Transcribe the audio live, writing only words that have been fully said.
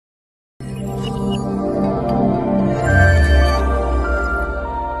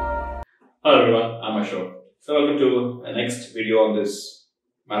Ashok. So welcome to the next video on this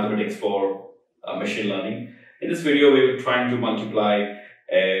mathematics for machine learning. In this video, we will try to multiply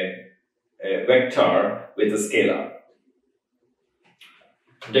a vector with a scalar.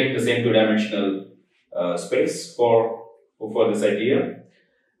 Take the same two-dimensional space for this idea.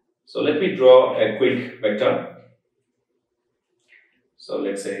 So let me draw a quick vector. So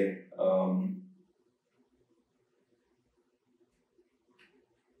let's say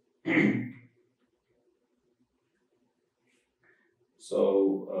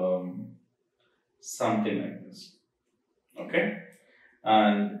something like this, okay,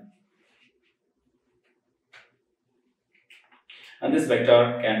 and this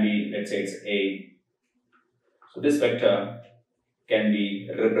vector can be, let's say it's A. So this vector can be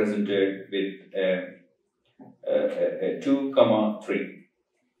represented with a 2, 3,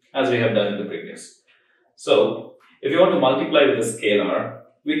 as we have done in the previous. So if you want to multiply with a scalar,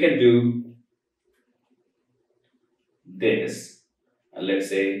 we can do this. And let's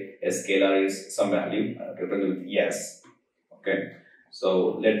say a scalar is some value represented with S. Okay,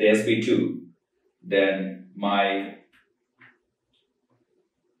 so let the S be 2. Then my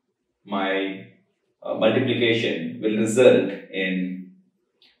multiplication will result in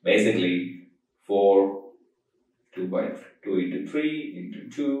basically 2 into 3 into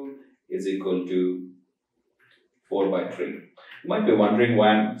 2 is equal to 4 by 3. You might be wondering why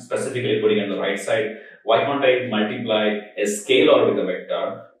I'm specifically putting on the right side. Why can't I multiply a scalar with a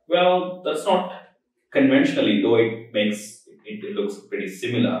vector? Well, that's not conventionally, though it looks pretty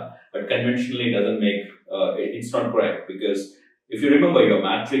similar, but conventionally it doesn't make, it's not correct, because if you remember your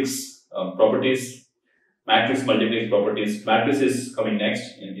matrix properties, matrix multiplication properties, matrix is coming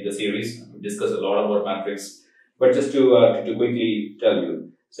next in the series. We discuss a lot about matrix, but just to quickly tell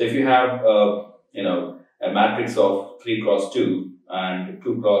you, so if you have a matrix of 3 cross 2 and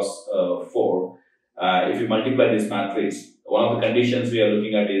 2 cross 4, if you multiply this matrix, one of the conditions we are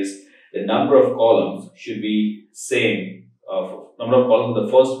looking at is the number of columns should be same. Number of columns of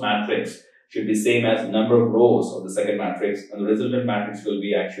the first matrix should be same as the number of rows of the second matrix, and the resultant matrix will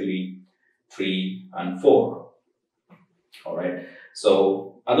be actually 3 and 4. All right.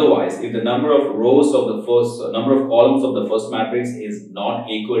 So otherwise, if the number of rows of the first, number of columns of the first matrix is not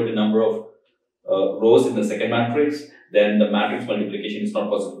equal to number of rows in the second matrix, then the matrix multiplication is not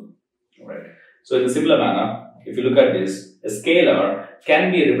possible. All right. So in a similar manner, if you look at this, a scalar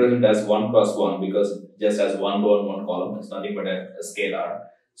can be represented as 1 cross 1 because just as one row and one column is nothing but a scalar.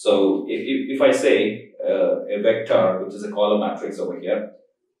 So if I say a vector, which is a column matrix over here,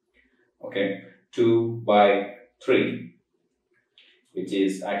 okay, 2 by 3, which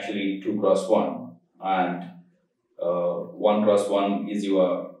is actually 2 cross 1, and 1 cross 1 is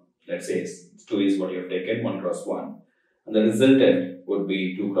your, let's say 2 is what you have taken, 1 cross 1. And the resultant would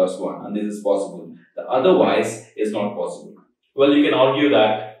be 2 cross 1, and this is possible. The otherwise is not possible. Well, you can argue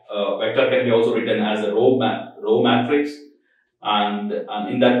that vector can be also written as a row matrix, and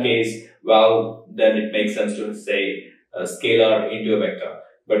in that case, well, then it makes sense to say a scalar into a vector.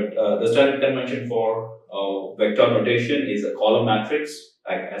 But the standard convention for vector notation is a column matrix,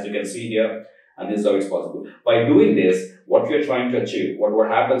 like as you can see here, and this is how it's possible. By doing this, what we are trying to achieve, what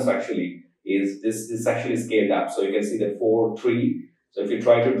happens actually is this is actually scaled up. So you can see the 4, 3. So if you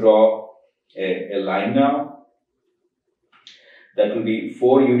try to draw a line now, that will be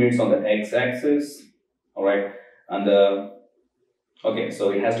 4 units on the x-axis, all right, and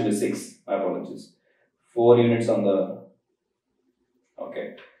so it has to be 6. My apologies. 4 units on the,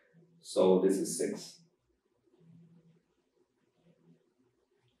 okay, so this is 6.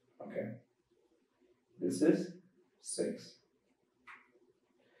 Okay, this is 6.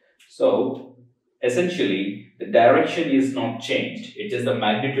 So essentially, the direction is not changed. It's just the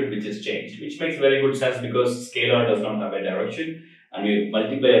magnitude which is changed, which makes very good sense because scalar does not have a direction, and we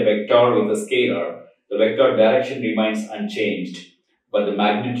multiply a vector with a scalar. The vector direction remains unchanged, but the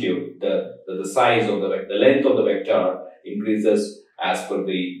magnitude, the size of the length of the vector increases as per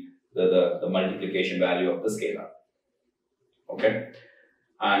the multiplication value of the scalar. Okay,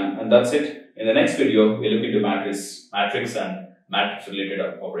 and that's it. In the next video, we look into matrix and matrix related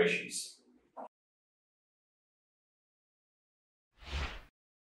operations.